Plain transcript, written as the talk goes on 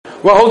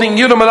We're holding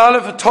Yudam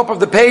Aleph at the top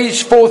of the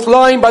page, 4th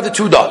line by the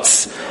 2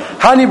 dots.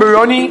 Hani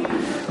Baroni,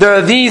 there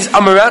are these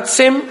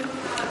Amaratzim,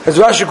 as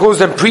Rashi calls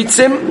them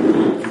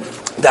Pritzim,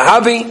 the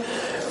Havi,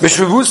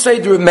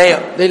 Vishravusei, the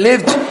Remeah. They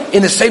lived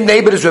in the same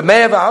neighborhood as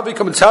Remeah, Vahavi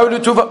Kamatzaru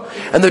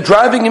Tuva, and they're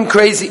driving him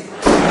crazy.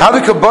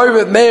 Havi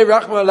Kaboy Remeah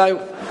Rachma Alay.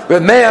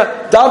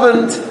 Remeah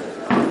davened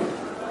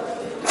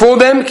for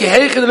them,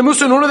 Kiheichen and the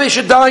Musa, in order they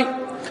should die.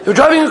 They're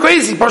driving him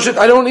crazy.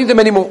 I don't need them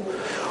anymore.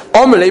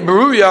 Omele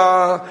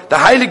Beruya, the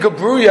Heilige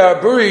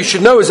Beruya, you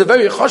should know, is a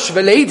very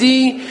choshev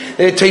lady.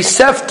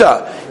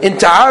 Tosefta in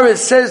Taharis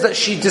says that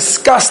she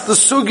discussed the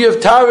sugi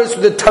of Taharis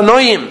with the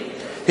Tanoim.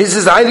 This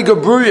is the Heilige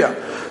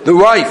Beruya, the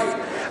wife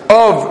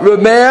of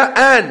Remeah,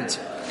 and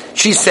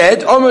she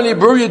said, Omele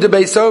Beruya de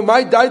Beiso,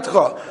 my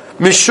daitcha,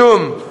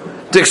 Mishum,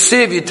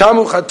 Deksiv,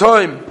 Yitamu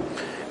Chatoim,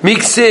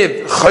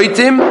 Miksiv,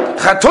 Choitim,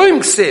 Chatoim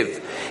Ksiv.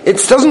 It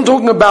doesn't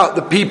talking about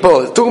the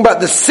people, it's talking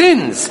about the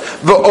sins.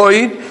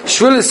 V'oid,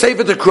 Shvil is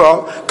Sefer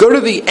Tekra, go to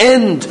the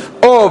end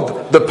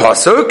of the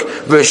Pasuk,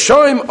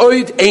 V'shoim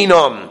oid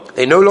einam.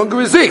 They no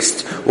longer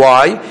exist.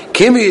 Why?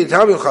 Since we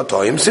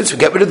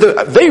get rid of the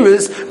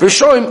Averas,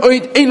 V'shoim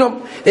oid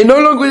einam. They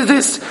no longer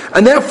exist.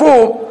 And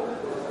therefore,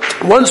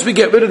 once we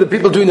get rid of the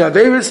people doing the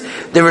Averas,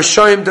 the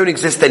Rishayim don't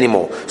exist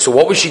anymore. So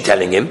what was she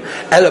telling him? You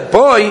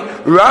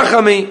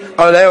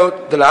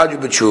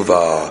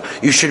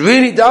should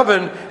really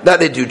daven that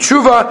they do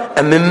tshuva,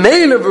 and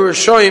Memele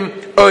v'Rishayim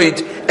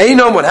oid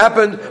einam. What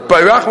happened?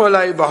 By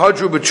Rachmalai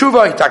v'Hadru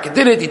b'tshuva, he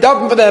did it, he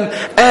davened for them,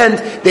 and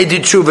they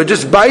did tshuva.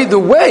 Just by the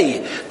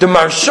way, the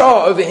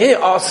Marsha over here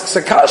asks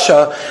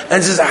Akasha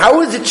and says,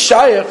 how is it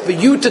shayach for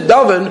you to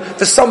daven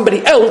for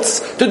somebody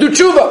else to do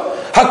tshuva?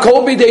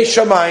 Hakol b'dei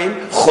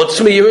shamayim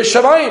chutz miyiras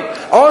shamayim.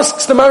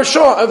 Asks the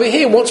Marsha over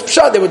here, what's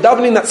pshat? They were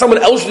davening that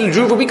someone else should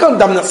do tshuva. We can't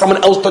daven that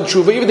someone else does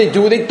tshuva. Either they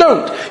do or they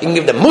don't. You can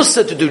give them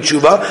musa to do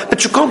tshuva,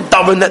 but you can't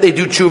daven that they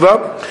do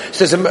tshuva.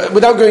 So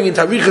without going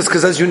into arichas,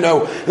 because as you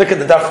know, look at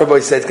the Daf Rabbi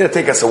said, it's going to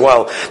take us a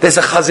while. There's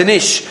a Chazon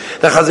Ish.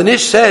 The Chazon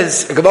Ish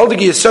says,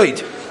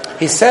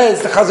 he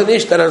says, the Chazon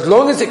Ish, that as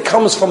long as it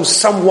comes from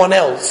someone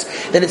else,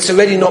 then it's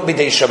already not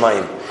b'dei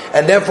shamayim.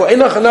 And therefore,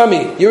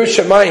 enachanami, yiras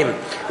shamayim,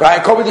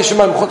 right? Kol b'dei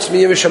shamayim, chutz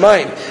mi yiras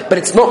shamayim. But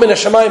it's not min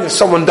shamayim if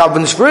someone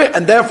davens for it,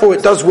 and therefore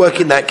it does work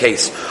in that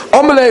case.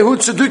 Omelehu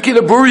tzeduki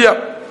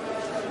leburia.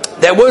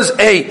 There was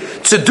a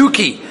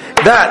tzeduki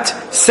that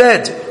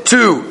said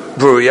to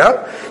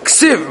Buria,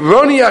 Ksiv,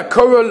 Roni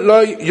akora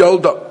lo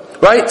yolda.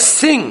 Right?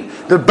 Sing,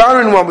 the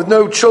barren one with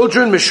no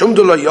children, Mishum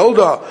de la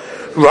Yolda.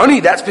 Ronnie,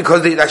 that's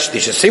because they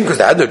should sing because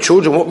they had no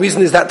children. What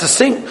reason is that to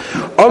sing?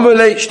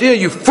 Amalei shtir,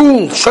 you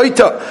fool,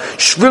 shaita,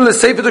 shvil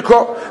sefer the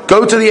crop.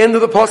 Go to the end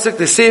of the pasuk,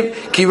 the siv,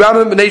 ki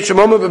ramim b'nei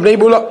shemama b'nei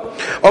bula.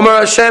 Omar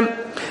Hashem,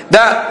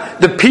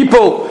 that the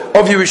people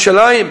of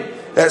Yerushalayim,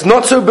 that's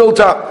not so built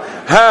up,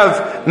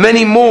 have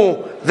many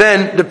more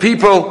than the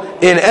people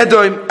in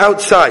Edom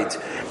outside.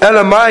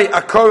 Elamai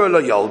akora la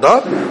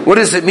yolda. What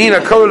does it mean?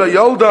 Akora la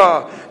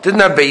yolda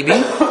didn't have baby.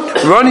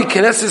 Rani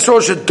Knesset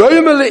Yisrael should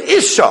doime le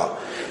isha,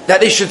 that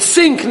they should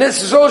sing.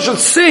 Knesset Yisrael should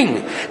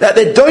sing that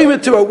they're doime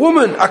to a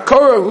woman,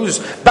 akora, who's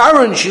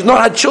barren, she's not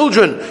had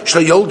children.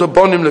 Shla yolda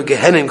bonim le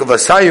gehenim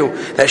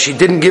kavasayu, that she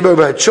didn't give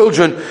over her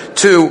children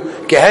to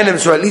Gehenim.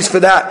 So at least for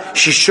that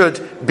she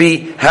should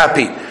be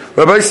happy.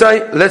 Rabbi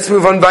say, let's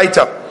move on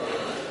weiter.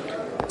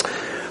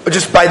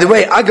 Just by the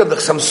way, I got the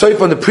Chassam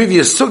Sofer on the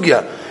previous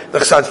sugya.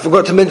 I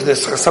forgot to mention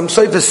this. Chassam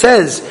Sofer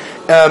says,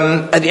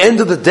 at the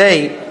end of the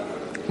day,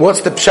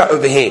 what's the pshat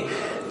over here?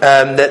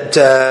 That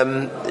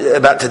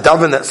about to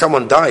daven that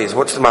someone dies.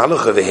 What's the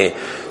mahalach over here?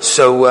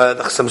 So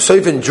the Chassam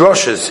Sofer in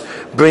Droshes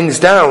brings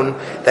down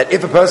that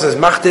if a person is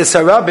machtir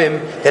sarabim,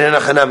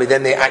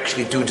 then they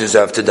actually do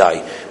deserve to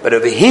die. But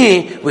over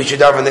here, we should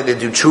daven that they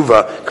do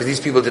tshuva, because these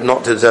people did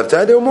not deserve to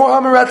die. They were more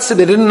amaratzim,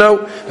 they didn't know.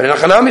 But in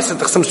Achanami,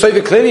 the Chassam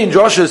Sofer clearly in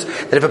Droshes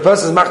that if a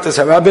person is machtir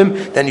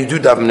sarabim, then you do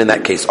daven in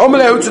that case.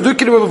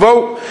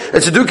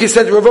 Tzeduki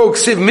said to Ravo,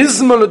 Ksiv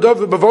mizma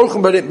l'dov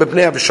b'vorchem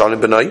b'pnei Avshalom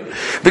b'nai,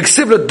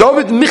 v'ksiv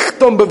l'David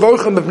michtom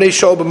b'vorchem b'pnei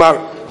Shaul b'mar.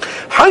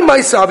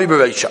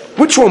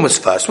 Which one was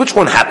first? Which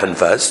one happened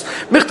first?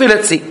 Let's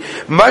see.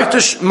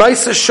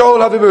 Maisa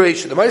Shaul Havi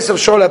Bereisha. The Maisa of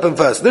Shaul happened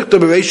first. Nichta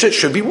Bereisha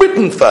should be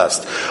written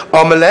first.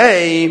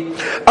 Amalei.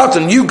 After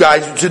you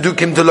guys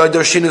tzedukim delay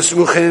darshin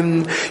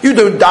smuchim. You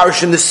don't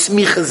darshan the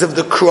smichas of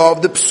the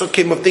krav, the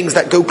psukim of things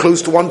that go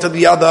close to one to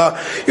the other.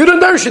 You don't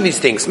darshan these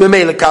things.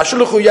 Memela kasha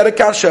luchu yada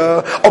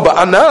kasha. Oba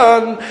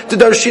anan to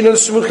darshin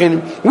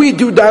smuchim. We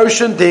do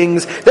darshan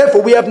things.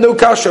 Therefore, we have no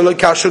kasha like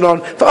kasha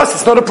on. For us,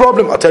 it's not a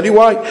problem. I'll tell you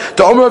why.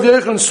 How do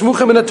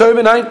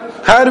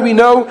we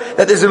know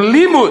that there's a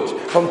limud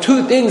from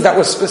two things that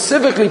were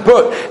specifically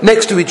put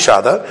next to each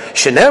other?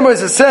 Shenemar,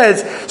 as it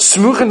says,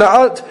 smuchin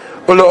da'at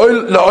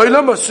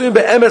la'olam asuim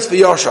be'emes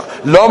v'yasha.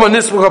 Lama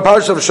nismuch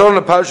ha'parshas of Shalom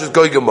ha'parshas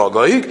goyim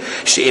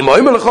ha'goyim. She'im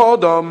oim l'cha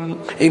adam.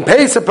 In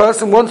case a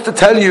person wants to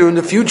tell you in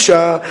the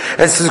future,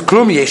 and says,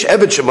 klum yesh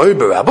eved shemoy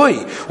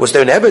b'rabbi. Was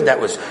there an eved that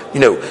was,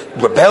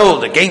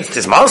 rebelled against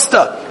his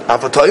master?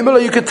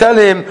 You could tell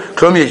him,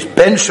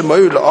 Ben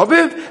Shemoyu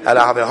La'aviv, and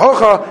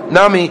Hocha,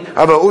 Nami,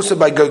 also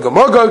by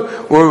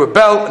Gogomogo, or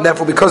rebel, and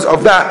therefore because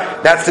of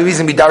that, that's the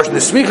reason we darshan the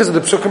smichas of the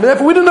psukim, and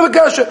therefore we don't have a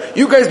kasha.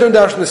 You guys don't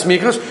darshan the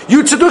smichas,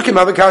 you tzedukim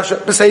have a kasha,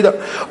 Beseda.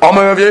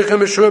 Amar Rav Yechim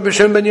Meshua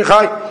B'Shem Ben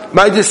Yechai,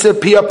 Maidis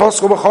Pia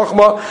Poscho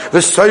B'Chochma,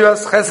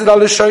 V'Soyas Chesed Al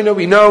Shayna,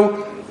 we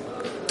know.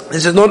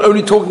 This is not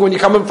only talking when you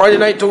come on Friday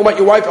night, talking about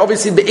your wife.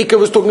 Obviously, the Ikka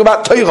was talking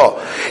about Torah.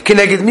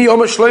 Keneged mi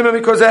Omer Shlomo,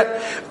 because that.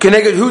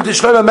 Keneged who did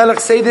Shlomo Melech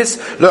say this?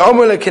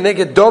 Le'omer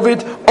le'keneged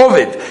David,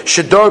 Ovid.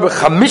 Shedor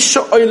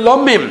b'chamisha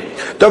oilamim.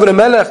 David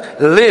Melech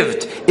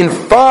lived in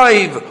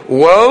 5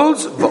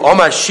 worlds.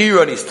 V'omer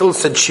Shira, and he still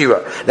said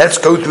Shira. Let's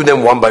go through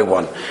them one by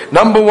one.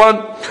 Number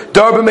 1,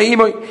 Dar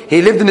b'me'imoy.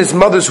 He lived in his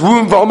mother's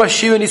womb. V'omer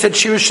Shira, and he said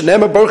Shira.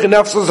 Shenema Baruch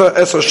Nafsos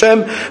es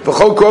Hashem.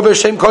 V'chol Krov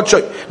Hashem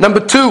Kodshay. Number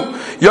 2,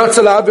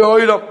 Yotzel Ha'avi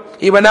Oilam.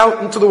 He went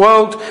out into the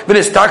world, and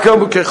he saw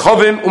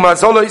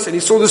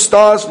the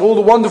stars and all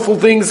the wonderful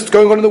things that's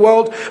going on in the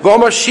world.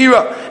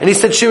 And he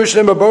said, Shira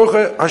Shem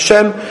Baruch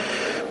Hashem.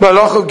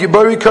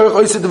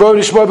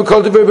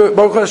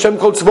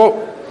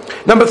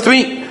 Number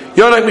 3,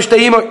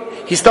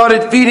 he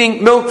started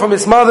feeding milk from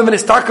his mother, and he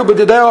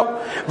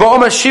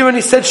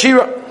said,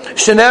 Shira.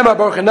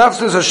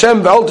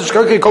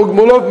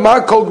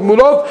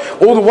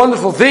 All the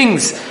wonderful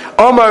things.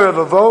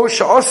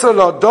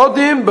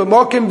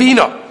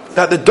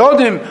 That the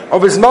dodim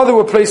of his mother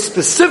were placed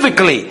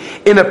specifically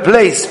in a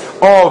place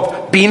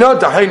of bina,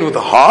 dahainu,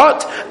 the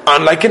heart,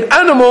 unlike an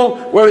animal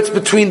where it's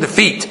between the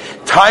feet.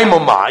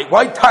 Taimomai,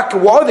 why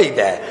are they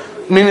there?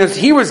 I mean,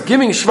 he was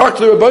giving shvach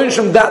to the Rebbeinu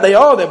Shem that they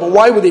are there, but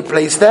why were they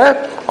placed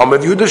there?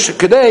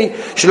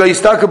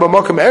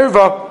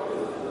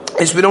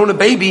 It's been on a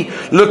baby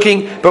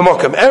looking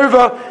b'mokum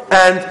erva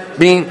and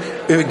being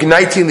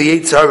igniting the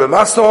Yitzhar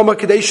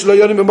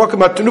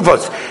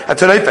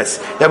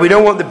that we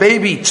don't want the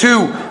baby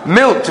to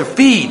milk, to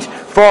feed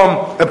from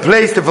a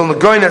place to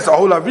Vilnagoin has a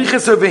whole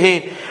arichas over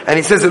here, and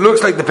he says it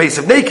looks like the place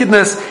of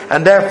nakedness,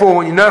 and therefore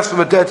when you nurse from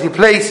a dirty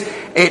place,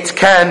 it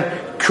can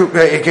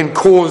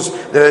cause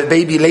the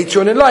baby later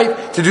on in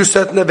life to do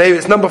certain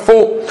behaviors. Number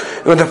 4,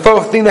 the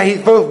fourth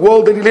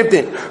world that he lived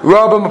in,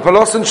 Rabba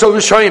Mapalosan Shal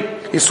Rishayim.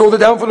 He saw the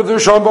downfall of the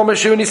Rishon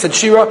B'Mashir, and he said,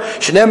 Shira,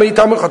 Shenema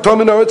Yitam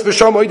Chatom in Eretz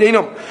V'Sham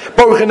Oideinam.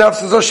 Baruch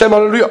Nafsos Hashem,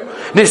 hallelujah.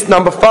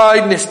 Number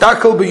 5,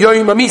 Nistakel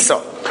B'Yoyim Amisa.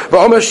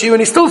 V'Omer Shira,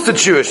 and he still said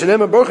Shira,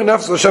 Shenema Baruch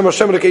Nafsos Hashem,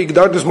 Hashem Lekei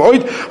G'dardus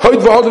Ma'oid,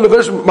 Hoid V'Hod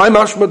Levesh, My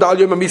Mashma Dal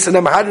Yom Amisa.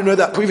 Now, how do you know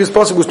that previous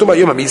passage was talking about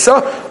Yom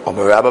Amisa?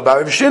 Omer Rabba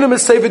Barav Shinem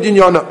is Sefer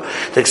Dinyana.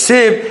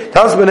 Teksiv,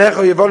 Tas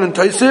Benecha Yevon and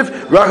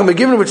Toisiv, Racham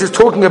Megivin, which is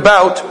talking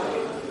about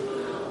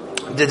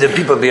the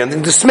people being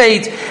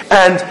dismayed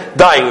and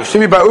dying. What's the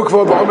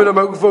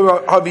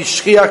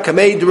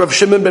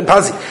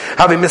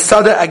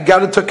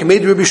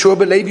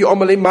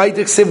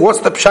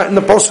pshat in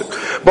the pasuk?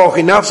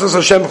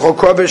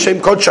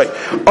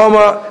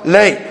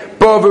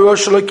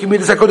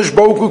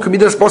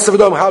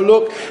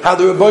 How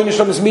the Rebbeinu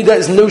Shalom's midah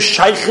is no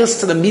shaykhis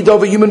to the midah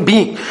of a human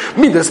being.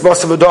 Midas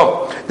basav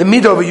adam, the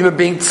midah of a human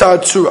being,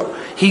 tzad tzura.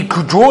 He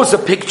draws a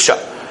picture.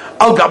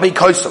 Al gabi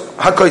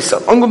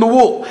hakoisam on the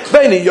wall,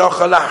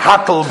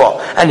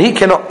 and he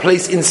cannot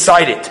place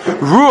inside it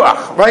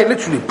ruach, right?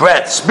 Literally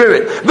breath,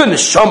 spirit, the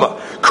neshama,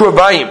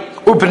 krubayim,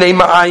 ubnei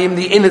ma'ayim,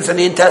 the innards and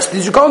the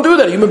intestines. You can't do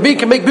that. A human being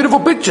can make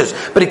beautiful pictures,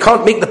 but he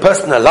can't make the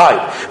person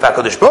alive.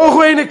 V'Hakadosh Baruch Hu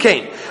eina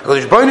kain.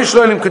 Hakadosh Baruch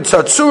Shalom can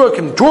tzura,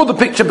 can draw the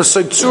picture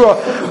b'sod tzura,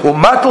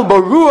 u'matal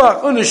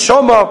baruach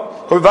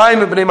uneshama,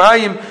 krubayim ubnei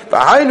ma'ayim,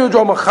 v'hainu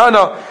drama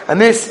Chana,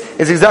 and this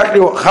is exactly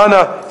what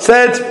Chana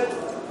said.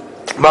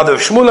 Mother of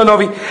Shmuel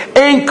Novi,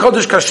 Ein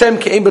Kodesh Kashem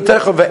Kein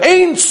Betecha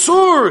Ve'Ein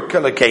Sur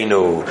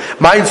Kelekenu.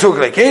 Mein Sur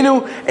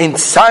Kelekenu, Ein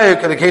Tzair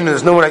Kelekenu.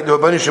 There's no one like the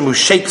Rebbeinu Shem who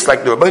shapes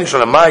like the Rebbeinu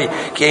Shem Mai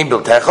Kein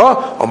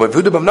Betecha. Or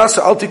Mevuda B'Mnasa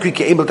Altikri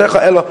Kein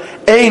Betecha Ela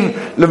Ein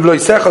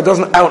Levloisecha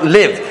doesn't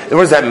outlive.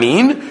 What does that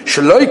mean?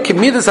 Shaloi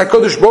Kemidas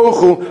HaKodesh Baruch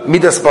Hu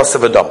Midas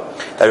Basav Adam.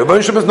 That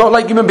Rebbeinu Shem is not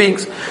like human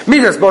beings.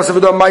 Midas Basav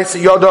Adam Maisa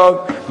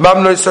Yoda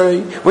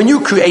Mamnoisari. When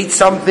you create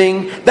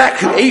something, that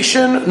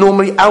creation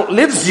normally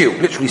outlives you,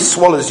 literally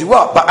swallows you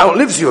up, but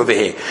outlives you over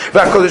here. The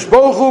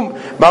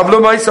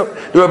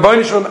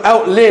Rebbeinu Shalom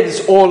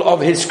outlives all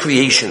of his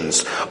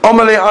creations.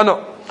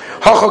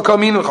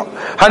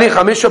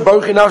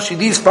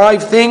 These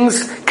 5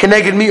 things,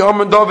 Keneged mi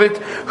Omer David,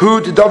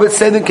 who did David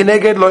say in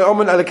Keneged, Loi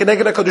Omer,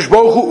 Keneged HaKadosh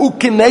Baruch Hu,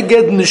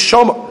 Keneged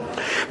Neshama.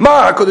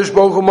 Ma HaKadosh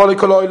Baruch Hu Malek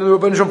Kol Ha'olam, the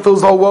Rebbeinu Shalom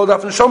fills the whole world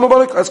after Neshama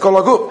Malek, that's Kol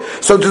HaGuf.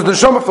 So does the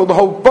Neshama fill the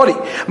whole body.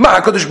 Ma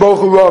HaKadosh Baruch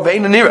Hu Ra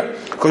Ve'ein Anira.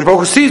 HaKadosh Baruch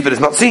Hu sees, but is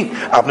not seen.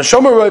 Av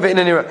Neshama Ra Ve'ein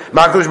Anira.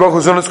 Ma HaKadosh Baruch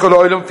Hu Zonas Kol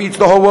Ha'olam feeds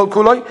the whole world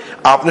Kulai.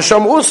 Av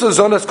Neshama also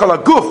Zonas Kol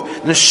HaGuf.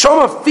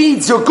 Neshama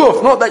feeds your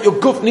guf, not that your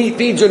guf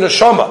feeds your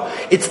Neshama.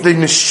 It's the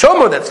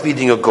Neshama that's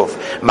feeding your guf.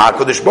 Ma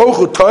HaKadosh Baruch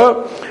Hu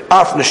Torah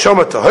Af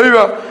neshama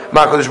tahira,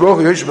 Ma'akadosh Baruch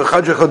Hu Yoshev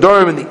b'chadrei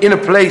chadorim, in the inner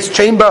place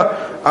chamber.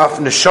 Af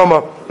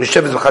neshama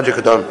Yoshev b'chadrei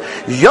chadorim.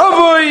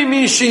 Yavoi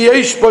mi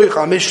sheyesh boi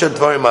chamisha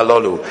dvarim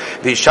alolu,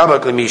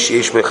 v'yishavak mi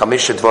sheyesh boi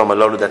chamisha dvarim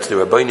alolu. That's the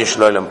Rabbeinu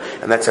Shalom,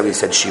 and that's how he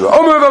said Shira.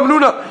 Omer Rav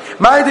Hamnuna,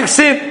 ma'adik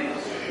sim.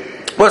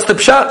 What's the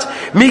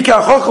pshat? Mi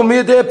ka'chochum mi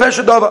yadei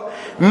pesha dava.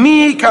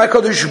 Mi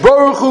ka'kadosh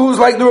Baruch Hu, who's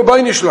like the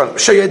Rabbeinu Shalom.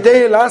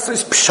 Sheyadei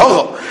l'asris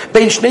pshara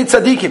bein shnei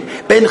tzadikim,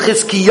 bein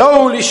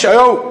Chizkiyahu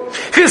l'Yishayahu.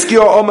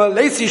 Chizkiyahu omer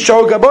leisi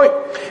Yishayahu gaboy.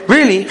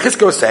 Really,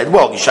 Chizkiyahu said,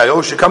 well,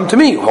 Yishayahu should come to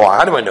me. Oh,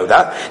 how do I know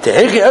that?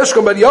 Tehechi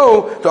eshkom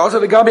b'Yahu ta'asa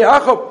l'gabi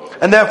Achab.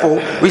 And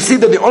therefore, we see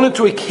that the honor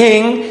to a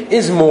king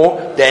is more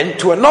than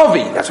to a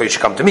Navi. That's why you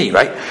should come to me,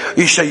 right?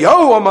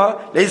 Yishayahu omer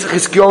leisi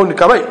Chizkiyahu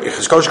l'gaboy.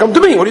 Chizkiyahu should come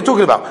to me. What are you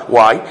talking about?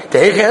 Why?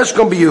 Tehechi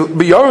eshkom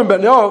b'Yarim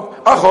ben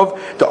Achab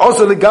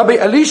ta'asa l'gabi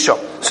Elisha.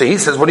 So he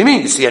says, what do you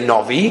mean? You see, a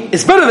Navi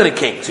is better than a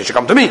king, so you should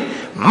come to me.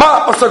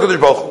 Ma asakadosh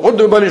baruch Hu. What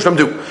do the Rebbeinu Shalom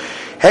do?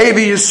 Hey,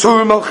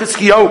 Yisurim al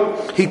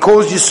Chizkiyahu. He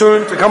calls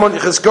Yisurim to come on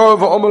Chizkiyahu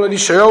v'omer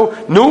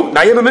l'Yishayahu. Nu,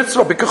 now you have a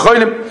mitzvah.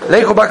 B'kecholim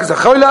leichu b'kas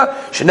achola.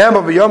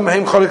 Shenema b'yom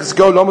heim chol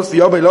Chizkiyahu lomos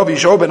v'yobei lo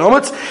v'Yishayahu ben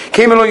Ometz.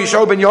 Came along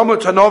Yishayahu ben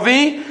Yomot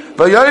Hanavi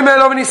v'yoyim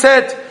elov, and he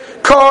said,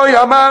 Koi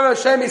Amar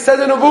Hashem. He said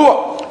in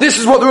Nevuah. This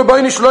is what the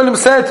Rebbeinu Shalom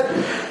said.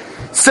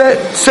 Say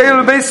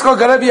you're going to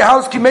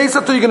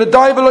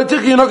die,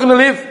 you're not going to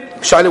live.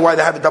 Shaila, why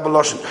they have a double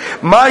lashon?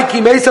 My ki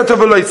meisato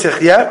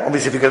v'loitzich, yeah?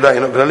 Obviously, if you're going to die,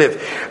 you're not going to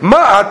live.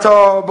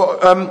 Ma'ato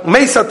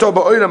meisato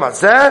ba'olam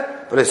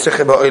hazeh, v'loitzich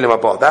ba'olam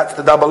haba. That's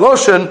the double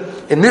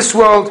lashon in this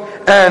world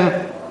and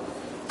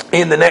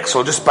in the next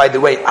world. Just by the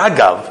way,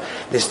 Agav,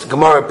 this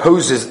Gemara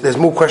poses, there's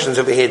more questions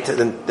over here,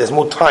 there's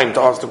more time to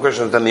ask the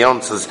questions than the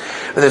answers.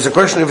 But there's a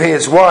question over here,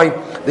 is why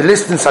the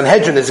list in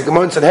Sanhedrin, there's a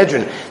Gemara in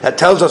Sanhedrin that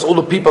tells us all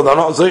the people that are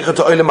not Zeicha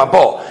to Olam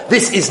Haba.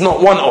 This is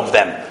not one of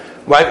them.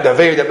 Right, the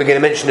very that we're going to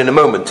mention in a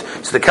moment.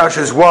 So the kasha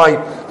is why,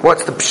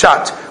 what's the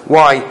pshat,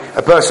 why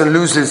a person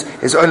loses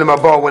his Olam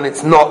Haba when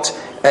it's not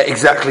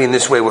exactly in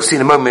this way. We'll see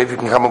in a moment if you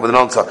can come up with an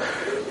answer.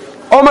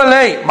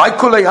 Omalei, my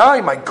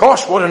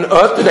gosh, what on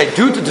earth did I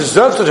do to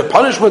deserve such a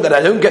punishment that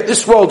I don't get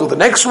this world or the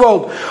next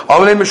world?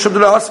 Omalei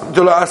Meshubdula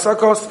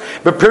Asakos,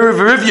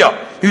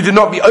 Bepirivirivya. You did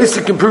not be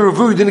Isaac and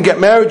Pirivu, you didn't get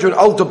married, you're an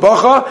Alta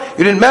Bacha,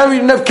 you didn't marry,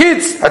 you didn't have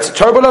kids. That's a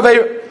terrible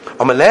affair.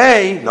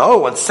 Amalei, no,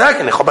 1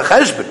 second. I saw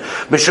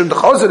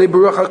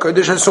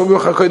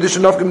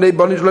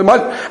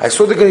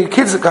the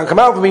kids that can't come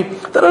out for me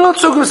that are not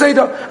so going to say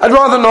that. I'd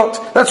rather not.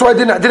 That's why I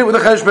didn't. I did it with a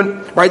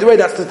cheshbon. By the way,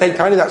 that's the thing,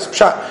 tiny. That's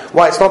pshat.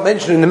 Why it's not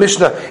mentioned in the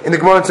Mishnah in the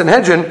Gemara in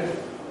Sanhedrin.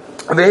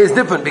 There is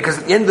different because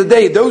at the end of the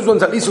day, those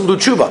ones at least will do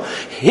tshuva.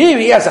 Here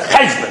he has a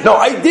cheshbon. No,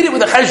 I did it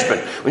with a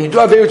cheshbon. When you do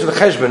have areas with a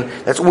cheshbon,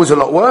 that's always a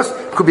lot worse.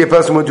 It could be a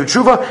person who won't do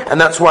tshuva,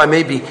 and that's why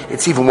maybe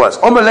it's even worse.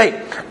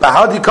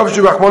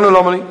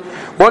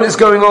 What is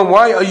going on?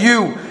 Why are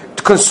you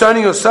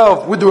concerning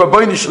yourself with the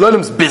Rabbeinu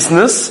Shalom's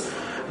business?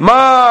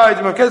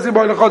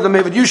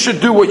 You should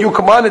do what you're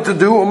commanded to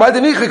do. In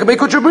other words,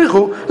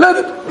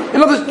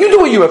 you do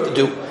what you have to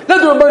do.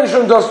 Let the Rabbeinu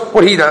Shalom does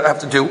what he doesn't have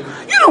to do.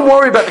 You don't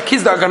worry about the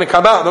kids that are going to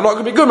come out. They're not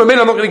going to be good. I'm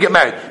not going to get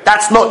married.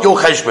 That's not your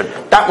cheshbon.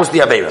 That was the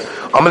Aveira.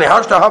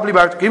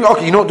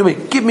 Okay, you know what to do?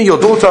 Give me your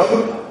daughter.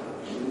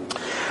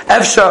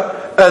 Efsha,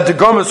 the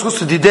garment schus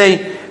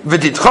today.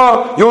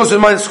 V'ditcha, yours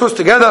and mine schus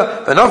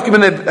together,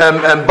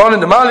 and born in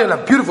the Mali, and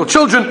have beautiful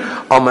children.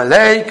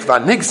 Amalei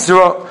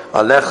kvanigzira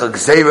alecha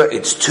gzeira.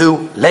 It's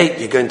too late.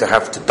 You're going to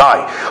have to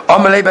die.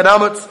 Amalei ben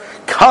Ametz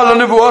kala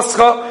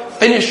nevuascha.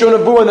 Finish your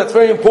nevuah, and that's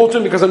very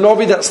important because a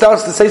Navi that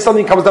starts to say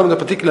something comes down with a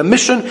particular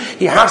mission.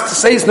 He has to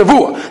say his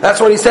nevuah. That's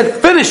why he said,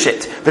 finish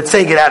it. But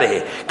say, get out of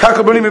here. I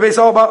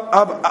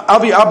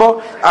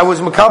was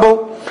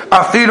makabel.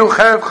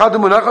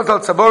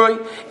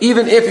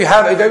 Even if you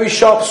have a very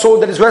sharp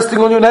sword that is resting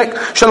on your neck,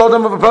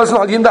 shalom of a person,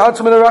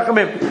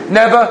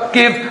 never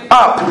give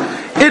up.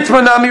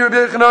 Itmanami Rabbi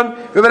Yechanan,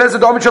 Rabbi Elazar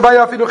Domit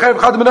Shabaya, Afilu Chev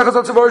Chad Menachas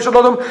Al Tzavori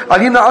Shalom,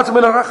 Alim Na'atzim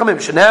Ben Rachamim.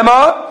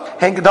 Shnema,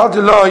 Henkadal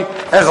Diloi,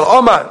 Echel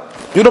Omar.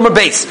 You know my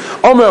base.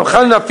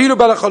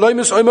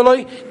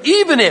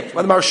 Even if,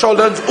 when the Marshal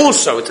learns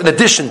also, it's in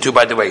addition to,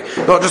 by the way,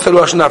 not just the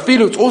Lashon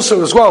Afilu, it's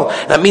also as well.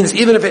 That means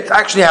even if it's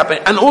actually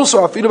happening, and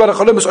also Afilu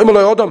Balachaloim is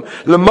Oimaloi Odom,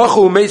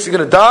 Lemachu Meis is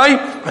going to die,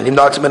 Alim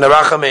Na'atzim Ben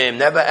Rachamim,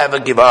 never ever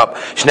give up.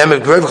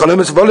 Shneim Gvev Chaloim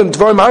is Volim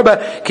Dvorim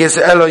Harba, Kes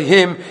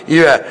Elohim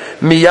Yireh.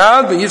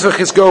 Miyad V'Yizvach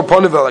Chizkiyahu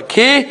Ponevel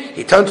Akeh,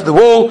 he turned to the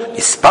wall,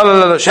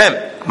 Yispalal Al Hashem.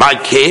 My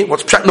keh,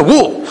 what's pshat in the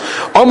wall?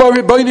 Omar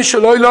Rebbeinu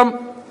Shalom,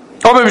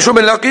 Omar Mishum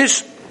Ben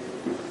Lakish,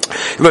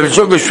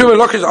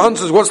 Lakish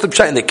answers, what's the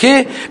pshat in the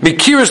keh?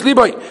 Mikiris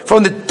Libai,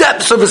 from the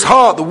depths of his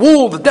heart, the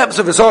wall, the depths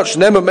of his heart.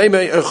 Shnema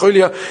Meimei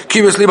Echolia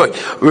Kiris Libai.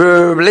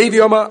 Levi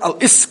Omar Al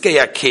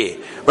Iskei Keh.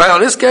 Right, Al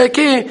Iskei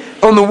Keh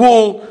on the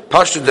wall.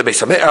 Pashto the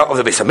Beis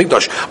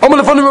Hamikdash. Omar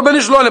Lefanu Rebbeinu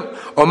Shalom.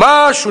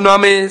 Omar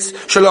Shunamis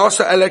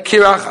Shalasa Ela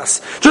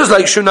Kirachas. Just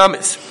like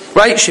Shunamis,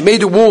 right? She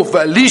made a wall for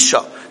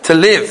Elisha to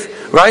live.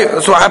 Right,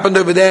 that's what happened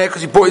over there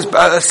because he brought his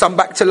son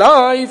back to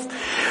life.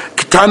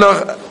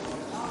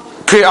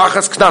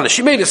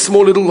 She made a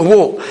small little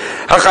wall.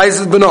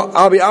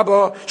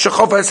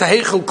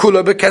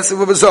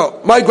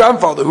 My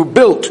grandfather, who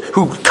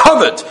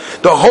covered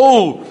the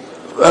whole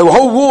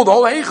wall, the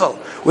whole heichel,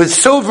 with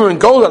silver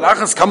and gold, and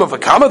achas kama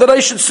v'kama, that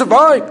I should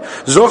survive.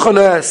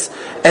 Zochones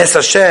es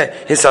asher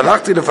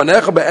hisalachti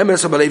lefanecha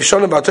be'emes u'balev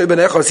shona v'atoy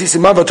benecha v'sisi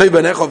ma v'atoy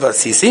benecha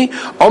v'sisi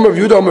Omer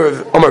Yehuda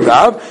Omer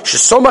Rav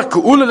shesomach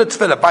ku'ula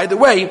l'tefillah. By the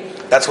way,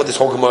 that's what this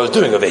whole Gemara is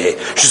doing over here.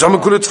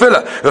 Shesomach ku'ula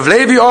l'tefillah. Rav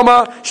Levi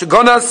Omer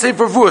shegona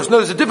sefer refuos. No,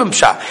 there's a different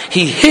pshat.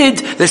 He hid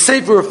the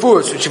sefer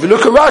refuos, which if you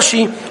look at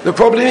Rashi, the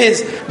problem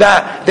is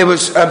that there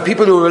was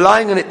people who were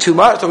relying on it too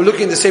much. They were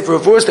looking at the sefer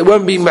refuos. They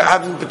weren't being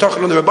having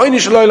b'tochen on the Rabbeinu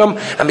Shalom,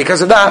 and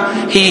because of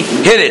that, he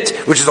hid it,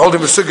 which is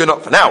holding the sugya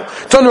not for now.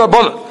 Tanu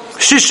Rabbanan,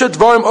 Shisha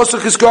Dvarim Osach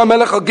Chizkiyahu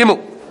Melech Al Gimel.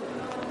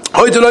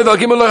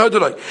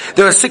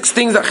 There are 6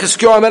 things that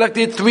Chizkiyahu HaMelech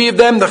did. 3 of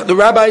them the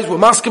rabbis were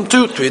maskim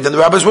to. 3 of them the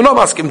rabbis were not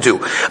maskim to.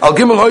 Al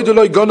Gimel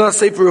Hoydoloi Gona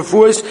Sefer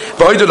Refuos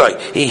V'Hoydoloi.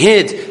 He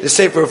hid the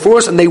Sefer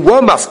Refuos and they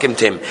were maskim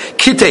to him.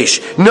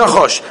 Kitesh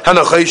Nachosh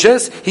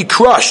Hanachoshes. He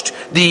crushed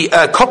the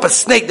copper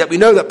snake that we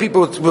know that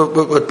people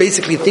were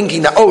basically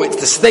thinking that it's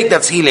the snake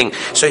that's healing.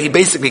 So he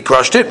basically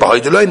crushed it.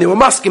 V'Hoydoloi, and they were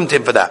maskim to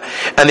him for that.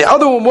 And the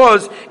other one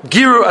was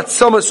Giru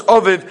Atzomas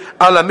Oviv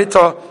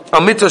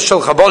Alamita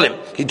Shel Chabolim.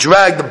 He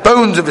dragged the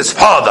bones of his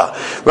father,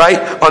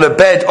 right, on a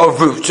bed of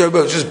roof. So,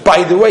 just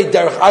by the way,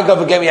 Derech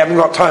Agav, again, we haven't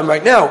got time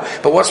right now,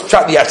 but what's the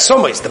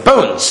Atzomas, the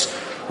bones?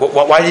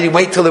 Why did he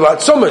wait till they were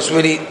Atzomas?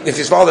 Really, if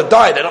his father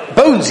died, they're not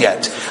bones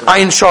yet.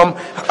 Ayin Shom,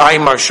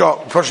 Ayin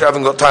Marsha. Unfortunately, I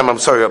haven't got time, I'm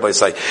sorry, Rabbi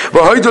Say.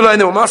 But Hoydolai,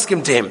 they were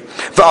maskim to him.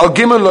 V'al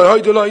Gimel lo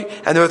Hoydolai,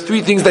 and there were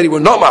 3 things that he were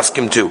not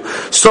maskim to.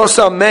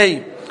 Sosa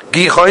Mei,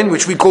 Gichoin,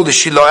 which we call the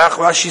Shiloach,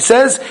 Rashi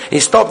says. He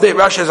stopped it.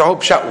 Rashi has a whole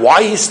pshat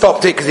why he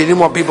stopped it, because he didn't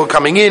want people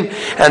coming in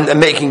and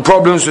making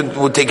problems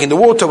with taking the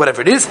water,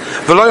 whatever it is.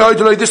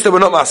 This they were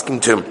not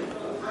asking to him.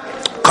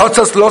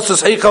 Katzas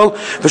losses heichal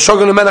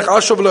v'shogan melech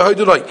ashov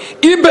v'lohoidolai.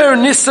 Iber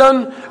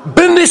Nisan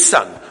ben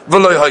Nisan.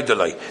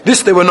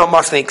 This they were not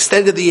masking. They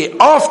extended the year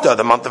after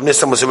the month of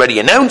Nisan was already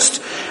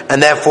announced,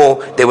 and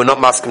therefore they were not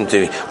masking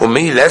to. You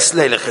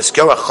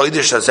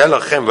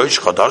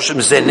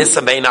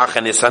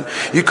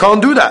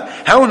can't do that.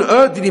 How on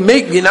earth did he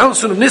make the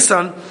announcement of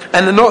Nisan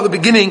and not at the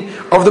beginning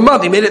of the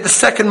month? He made it the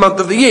 2nd month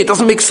of the year. It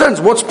doesn't make sense.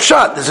 What's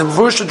pshat? There's a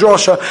verse of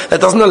Drosha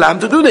that doesn't allow him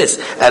to do this.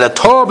 And a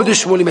Torah b'di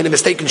Shmuel, he made a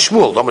mistake in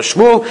Shmuel.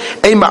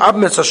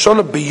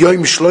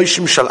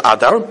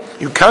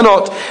 You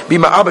cannot be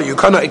ma'abah. You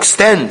cannot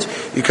extend.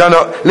 You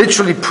cannot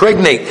literally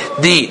pregnate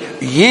the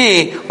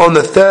year on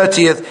the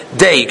 30th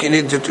day.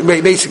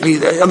 Basically,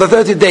 on the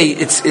 30th day,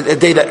 it's a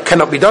day that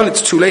cannot be done.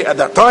 It's too late at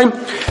that time.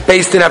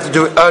 Beis didn't have to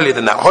do it earlier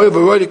than that.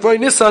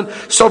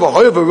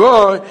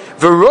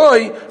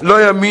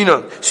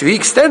 So he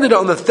extended it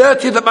on the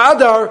 30th of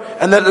Adar,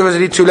 and then it was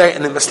already too late,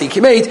 and the mistake he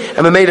made,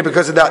 and we made it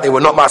because of that. They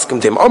were not masking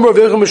to him.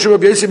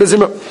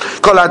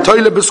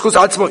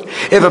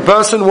 If a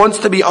person wants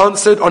to be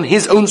answered on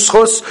his own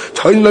schus,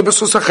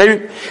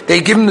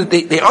 they give him,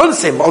 they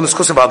answer him on the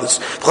schus of others.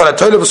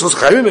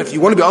 If you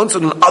want to be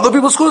answered on other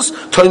people's schus,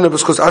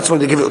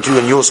 they give it to you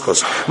on your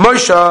schus.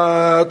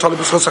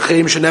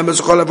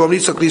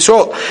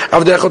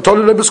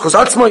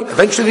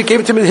 Eventually they gave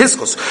it to him in his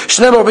schus.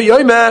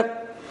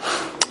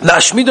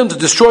 Nashmidam, to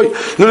destroy.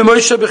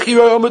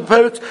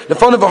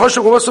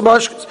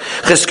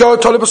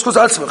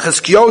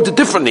 Chizkiyahu did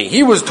differently.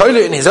 He was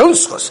toilet in his own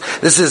schus.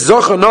 This is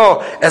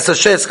Zochano es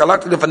Hashes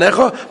chalakti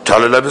lefanecha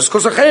toilet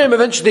b'schus achayim.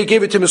 Eventually they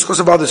gave it to him in schus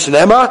of others.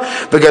 Shnema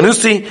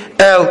beganusi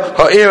el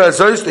ha'ir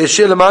azois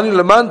le'eshir lemani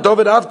leman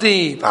David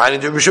avdi. V'hani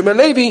do Rishum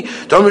Levi.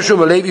 Don't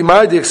Rishum Levi.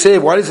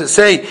 Why does it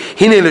say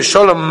hine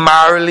l'sholom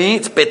marli?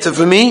 It's better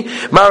for me.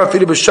 Mara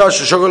fili b'shash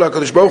shogol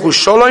hakadosh baruch hu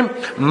sholom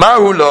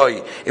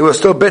maruloi. It was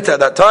still better at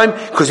that time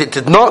because it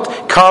did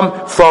not come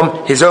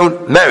from his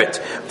own merit.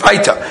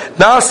 Vaita.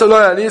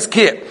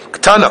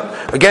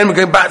 Again, we're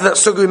going back to that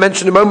sugya we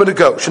mentioned a moment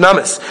ago.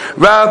 Shinamis.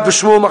 Rav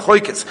v'Shmuel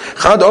machlokes.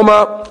 Chad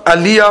Omar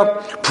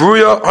Aliyah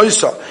Pruya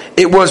Hoysa.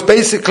 It was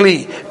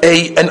basically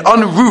an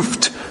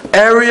unroofed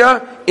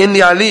area in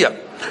the Aliyah.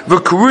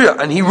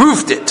 And he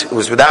roofed it. It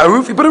was without a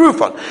roof, he put a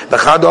roof on. It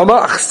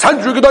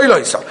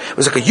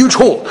was like a huge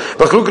hall.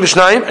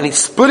 And he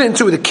split it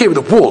into with a key, with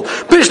a wall.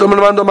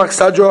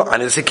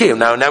 And it's a key.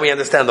 Now we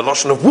understand the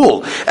lotion of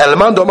wall.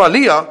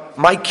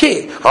 My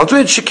key.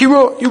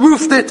 You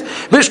roofed it.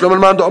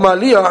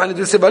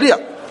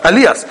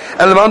 Elias.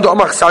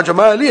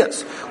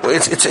 Well,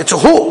 it's a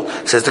hall.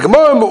 Says the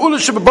Gemara,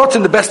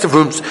 in the best of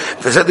rooms.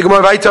 Says the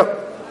Gemara weiter,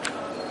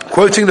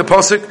 quoting the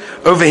pasuk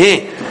over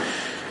here.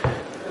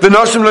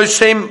 V'nosim lo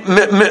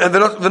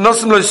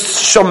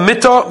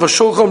shamita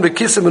v'shulchom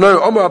l'kisim v'noy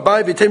Omer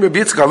Abai v'tem Rabbi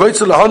Yitzchak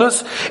avoitzu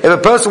lahanus. If a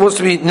person wants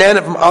to be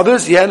nana from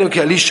others, yanu ki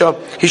Elisha,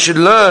 he should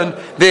learn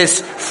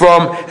this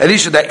from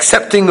Elisha, the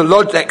accepted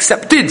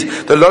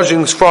the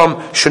lodgings from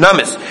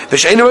Shunamis.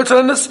 V'sheinu avoitzu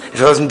lahanus.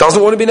 If a person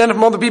doesn't want to be nana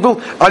from other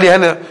people, ali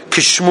hana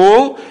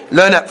kishmul,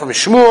 learn that from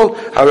Shmuel.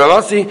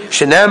 Haravasi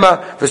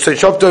shenema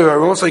v'soichopto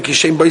haravasi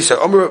kishem beisay.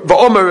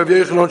 V'omer Rav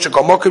Yochanan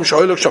shekamokim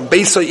shoylok sham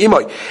beisay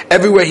imay.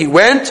 Everywhere he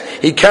went,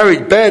 he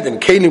carried bed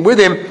and kelim with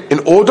him in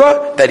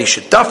order that he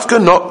should dafka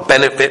not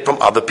benefit from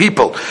other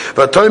people.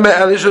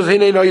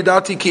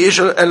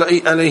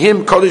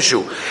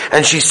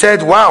 And she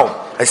said,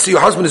 wow, I see your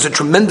husband is a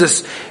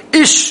tremendous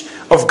ish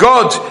of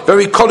God,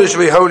 very Kodesh,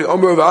 very holy.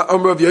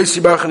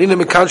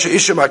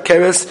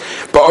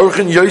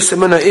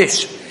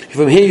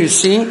 From here you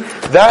see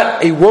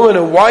that a woman,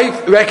 a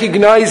wife,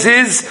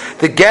 recognizes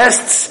the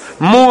guests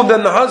more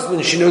than the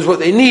husband. She knows what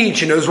they need,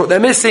 she knows what they're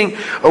missing.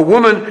 A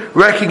woman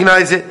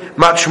recognizes it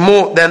much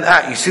more than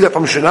that. You see that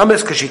from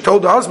Shunamis, because she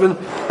told the husband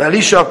that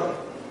Elisha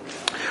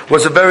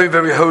was a very,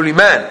 very holy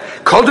man.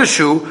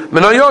 Kodeshu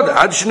menayoda.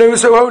 How did she know he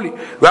was so holy?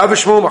 Rav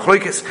Shmuel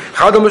Machlokes.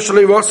 Chadam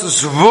Shalei Rosh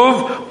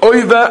Zvuv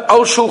Oiva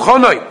Al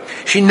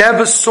Shulchanai. She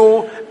never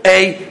saw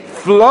a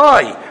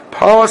fly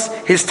pass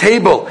his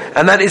table,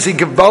 and that is a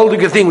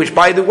gewaldige thing. Which,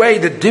 by the way,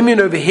 the dimion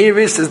over here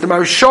is, as the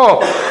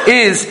Maharsha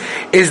is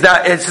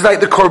that it's like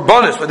the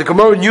korbanos, where the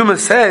Gemara Newman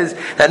says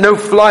that no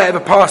fly ever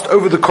passed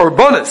over the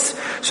korbanos.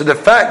 So the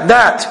fact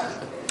that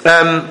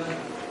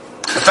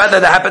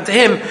that happened to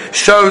him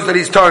shows that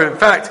he's Torah. In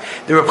fact,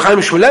 the Reb Chaim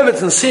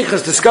Shmulevitz in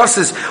Sichos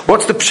discusses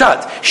what's the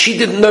pshat. She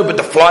didn't know, but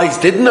the flies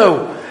did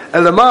know.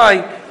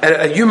 Elamai,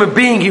 a human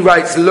being, he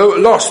writes,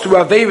 lost through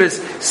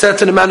Averis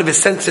certain amount of his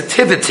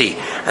sensitivity,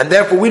 and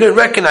therefore we don't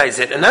recognize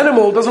it. An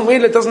animal doesn't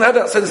have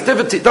that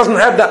sensitivity, doesn't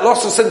have that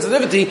loss of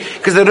sensitivity,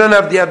 because they don't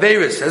have the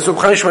Averis. As Reb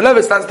Chaim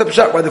Shmulevitz, that's the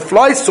pshat, why the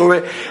flies saw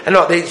it, and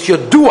not, it's your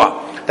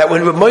dua. That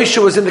when Rav Moshe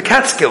was in the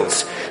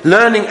Catskills,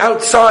 learning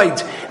outside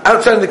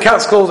in the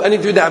Catskills, and he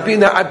do that,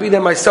 I've been there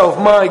myself.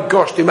 My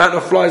gosh, the amount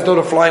of flies that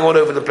are flying all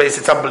over the place,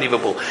 it's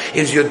unbelievable.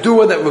 It's your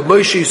dua that Rav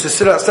Moshe used to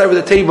sit outside with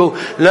the table,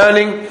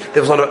 learning.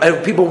 There was not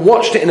people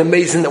watched it in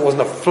amazing. There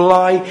wasn't a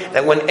fly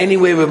that went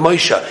anywhere with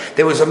Moshe.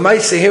 There was a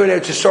Maisa here and there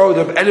to show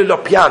the Eli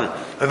Lopian.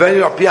 Eli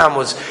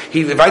Lopian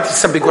he invited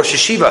some big Rosh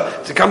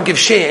Yeshiva to come give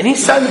shir, and he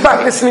sat in the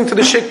back listening to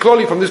the shir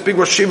kloli from this big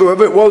Rosh Yeshiva,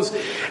 whoever it was,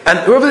 and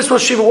whoever this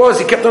Rosh Yeshiva was,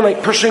 he kept on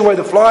pushing away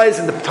the flies,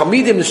 and the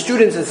Talmidim, the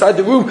students inside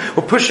the room,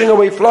 were pushing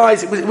away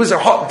flies. It was a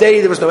hot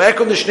day, there was no air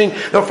conditioning,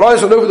 there were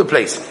flies all over the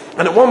place.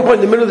 And at one point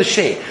in the middle of the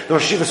shir, the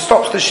Rosh Yeshiva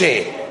stops the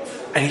shir,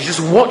 and he's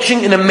just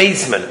watching in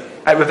amazement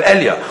at Rav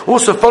Elia,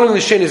 also following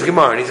the shir in his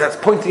Gemara, and he's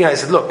pointing out, he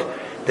said, look,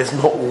 there's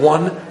not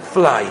one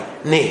fly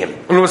near him.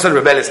 And all of a sudden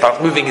Rebbe starts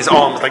moving his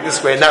arms like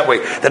this way and that way,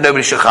 that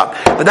nobody should chap.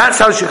 But that's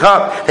how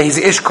shechap, that he's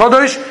Ish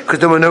Kodesh, because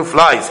there were no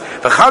flies.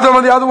 The Chadam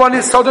on the other one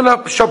is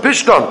Sodana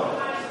Shapishton.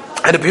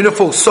 And a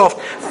beautiful soft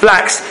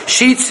flax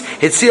sheets,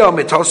 Hitzia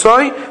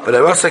mitosoi, but I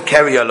also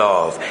carry a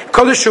love.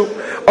 Kodeshu,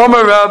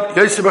 Omer Rab,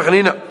 Yosef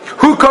Bachanina,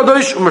 who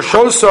Kodesh,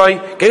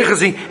 Umashosoi,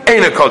 Gechazi,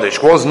 Eina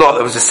Kodesh, was not,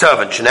 there was a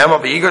servant, Shenema,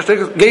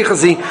 V'yigash,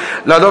 Gechazi,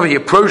 Ladov, he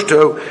approached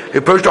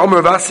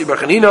Omer Rabasi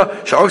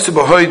Bachanina, Sha'osi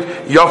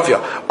B'hoid, Yofia,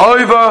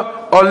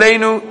 Oiva,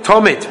 Olenu,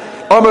 Tomit,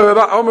 Omer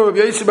Rabbi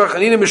Yosef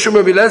Bachanina, Mishum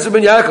Rabbi Lezer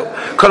ben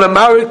Yaakov,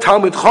 Kolamarik,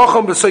 Talmud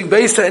Chacham, B'soik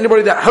Beisa,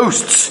 anybody that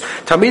hosts,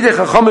 Talmidei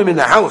Chachamim in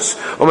the house,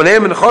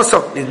 Omaneim and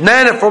Chosav,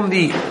 Nana from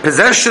the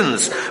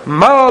possessions,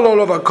 Ma'al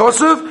all of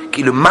Akosov,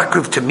 Kilu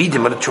Makriv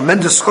Tamidim, what a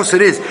tremendous chos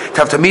it is to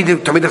have Talmidei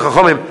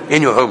Chachamim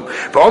in your home.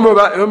 But Omer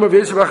Rabbi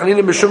Yosef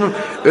Bachanina, Mishum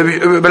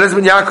Rabbi Lezer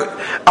ben Yaakov,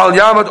 Al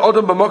Yamad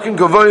Odom B'mokim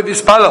Gavoy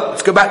V'Yispalel.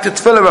 Let's go back to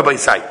Tefillah, Rabbi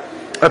Say.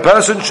 A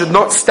person should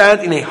not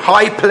stand in a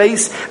high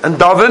place and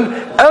daven,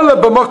 ela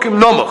b'mokim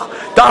nomoch,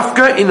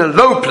 dafka in a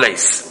low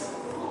place.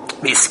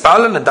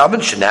 Mispalen and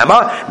daven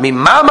shenema,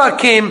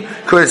 mimamakim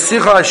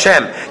k'esicha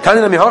Hashem.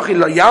 Tani namihachi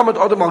lo yamad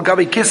odom al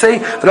gabi kisei,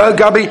 v'lo al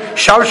gabi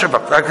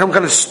shavshavak, like some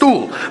kind of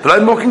stool, v'lo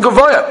al mokim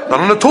gavoya, not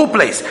on a tall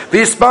place.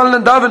 Mispalen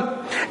and daven,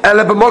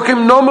 ela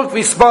b'mokim nomoch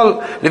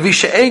v'yispal, levi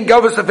she'ein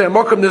gavus afei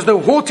mokim, there's no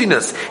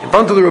haughtiness in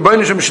front of the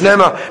Rebbeinu Shem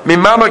shenema,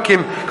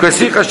 mimamakim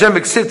k'esicha Hashem,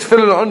 v'ksiv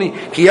tefillah la'oni,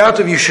 ki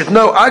yatov, you should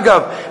know,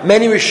 agav,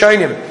 many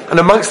Rishonim, and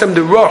amongst them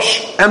the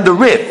Rosh and the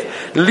Rif,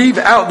 leave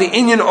out the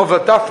inyan of a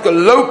dafka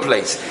low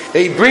place.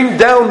 They bring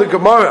down the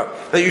Gemara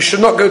that you should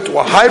not go to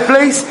a high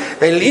place.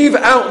 They leave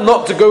out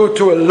not to go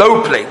to a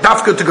low place.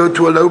 Dafka to go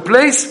to a low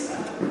place.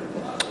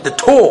 The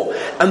Torah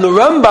and the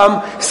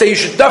Rambam say you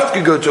should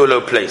dafka go to a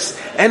low place.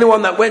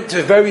 Anyone that went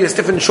to various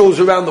different shuls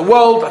around the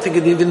world, I think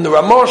even the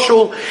Ramah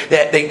shul,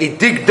 they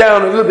dig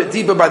down a little bit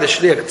deeper by the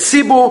Shliach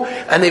Tzibur,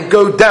 and they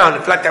go down.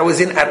 In fact, I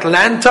was in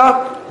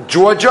Atlanta,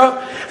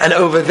 Georgia, and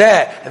over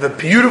there they have a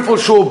beautiful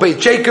shul, Beit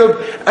Jacob,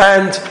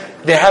 and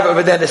they have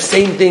over there the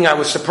same thing. I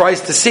was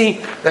surprised to see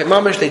that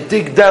mamash, they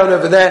dig down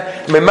over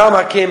there. My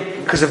mama came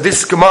because of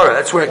this Gemara.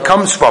 That's where it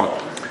comes from.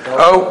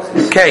 Oh,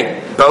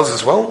 okay. Bells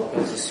as well?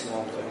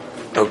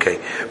 Okay.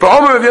 But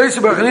Omer of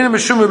Yosef B'Chanina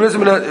Mishum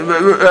Rebelezim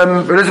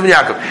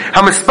Yaakov.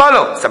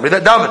 Hamispalo, somebody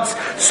that davens.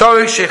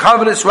 Sorry, Sheikh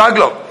Havanis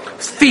Raglo.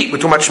 His feet, we're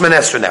too much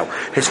Shemon now.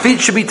 His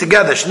feet should be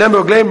together. Shneim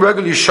Rogleim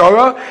Regel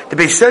Yishara. The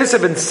Beis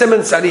Yosef and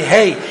Simon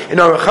Sadihei in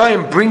Orach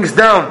Chaim brings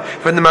down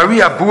from the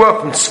Maria Bua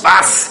from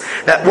Tzfas.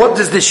 That what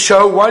does this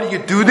show? Why do you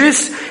do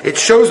this? It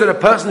shows that a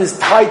person is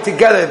tied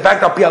together. In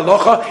fact, Api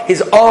Alocha,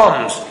 his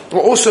arms were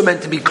also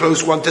meant to be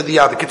close one to the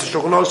other. Kitzur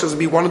Shulchan Aruch says to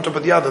be one on top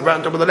of the other, right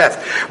on top of the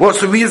left. What's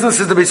the reason?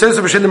 Says the Beis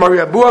Yosef B'Shem the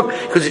Maria Bua,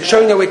 because it's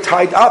showing that we're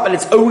tied up, and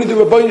it's only the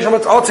Rabbeinu Shem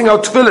that's arting our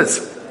tefillahs.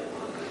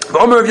 The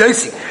Omer of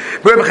Yossi,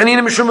 Reb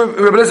Chanina Mishum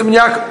Rebelezim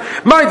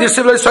Yaakov. My dear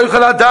Siv, lo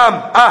yisoichel adam.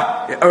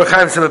 Orach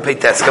Chaim Simon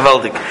Peites,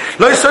 Gavaldik.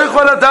 Lo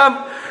yisoichel adam.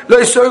 Lo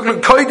yisoichel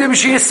koidim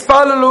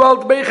sheyispalalu al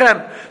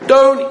dbeichem.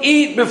 Don't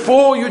eat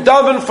before you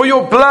daven for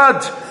your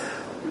blood.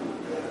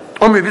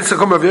 If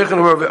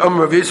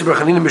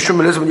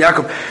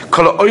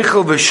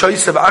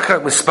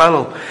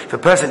a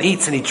person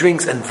eats and he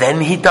drinks and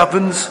then he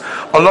davens,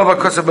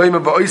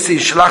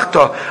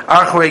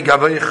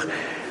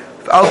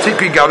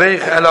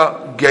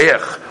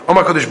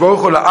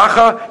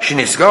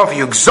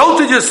 you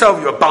exalted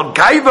yourself, you're a Bal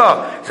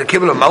Gaiva, it's a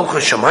Kibbutz of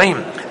Malchus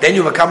Shemaim. Then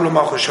you have a Kibbutz of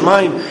Malchus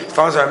Shemaim. As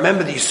far as I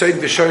remember, the Yisod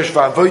V'Shorish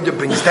V'Avodah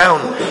brings down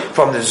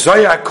from the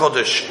Zohar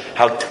Kodesh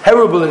how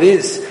terrible it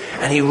is.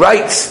 And he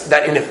writes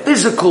that in a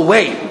physical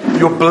way,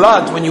 your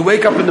blood, when you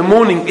wake up in the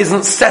morning,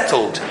 isn't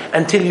settled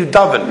until you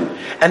daven.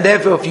 And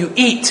therefore, if you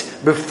eat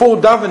before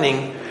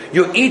davening,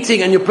 you're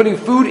eating and you're putting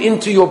food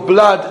into your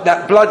blood,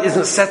 that blood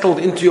isn't settled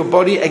into your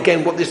body.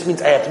 Again, what this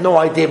means, I have no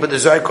idea, but the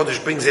Zohar Kodesh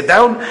brings it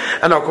down.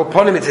 And Al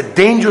Koponim, it's a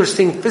dangerous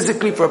thing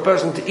physically for a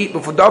person to eat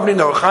before davening.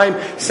 Orach Chaim,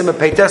 Simon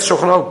Peites,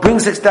 Shulchan Aruch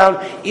brings this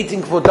down.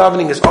 Eating before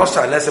davening is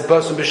also, unless a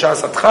person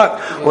b'shas atchat,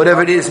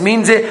 whatever it is,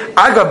 means it.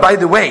 Aga, by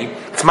the way,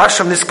 it's mash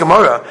from this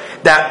Gemara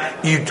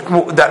that the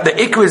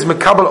Ikra is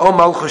Mekabel O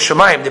Malchus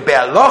Shemaim. The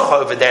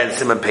Be'alacha over there in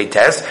Simon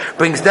Peites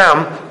brings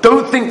down.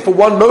 Don't think for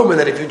one moment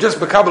that if you just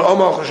Mekabel O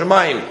Malchus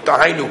Shemaim,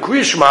 Tahainu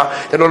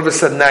Krishma, then all of a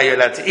sudden now you're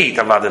allowed to eat.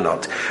 I'd rather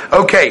not.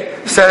 Okay,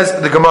 says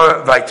the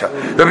Gemara Vaita.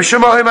 Rabbi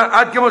Shimon Omer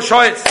Ad Gimel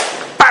Shoytz.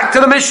 Back to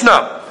the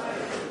Mishnah.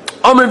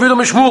 Right,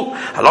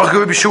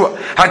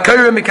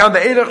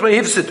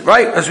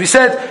 as we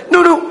said,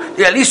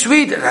 at least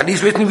read, at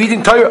least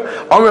reading Torah.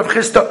 What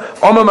does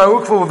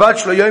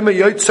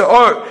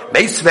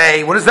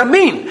that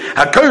mean?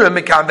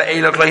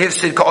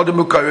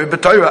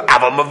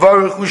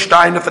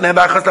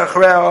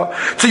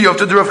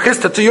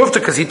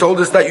 Because he told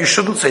us that you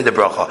shouldn't say the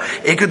bracha.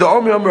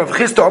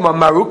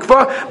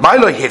 What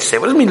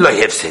does it mean lo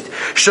hifsid?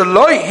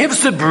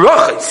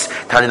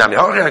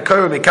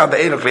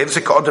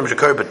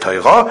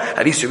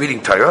 At least you're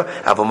reading Torah.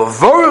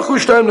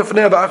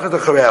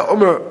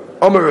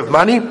 Omer of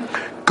Mani,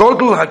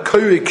 Godel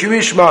HaKoyre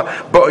Krishma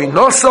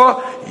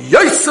Ba'inasa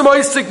Yosem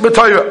Isaac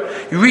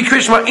B'Torah. You read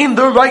Krishma in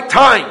the right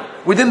time,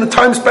 within the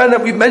time span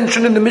that we've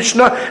mentioned in the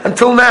Mishnah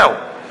until now.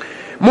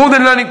 More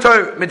than learning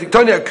Torah, if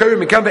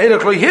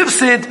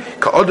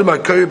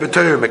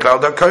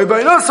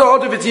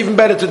it's even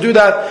better to do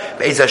that,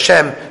 Be'ez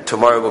Hashem,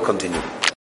 tomorrow we'll continue.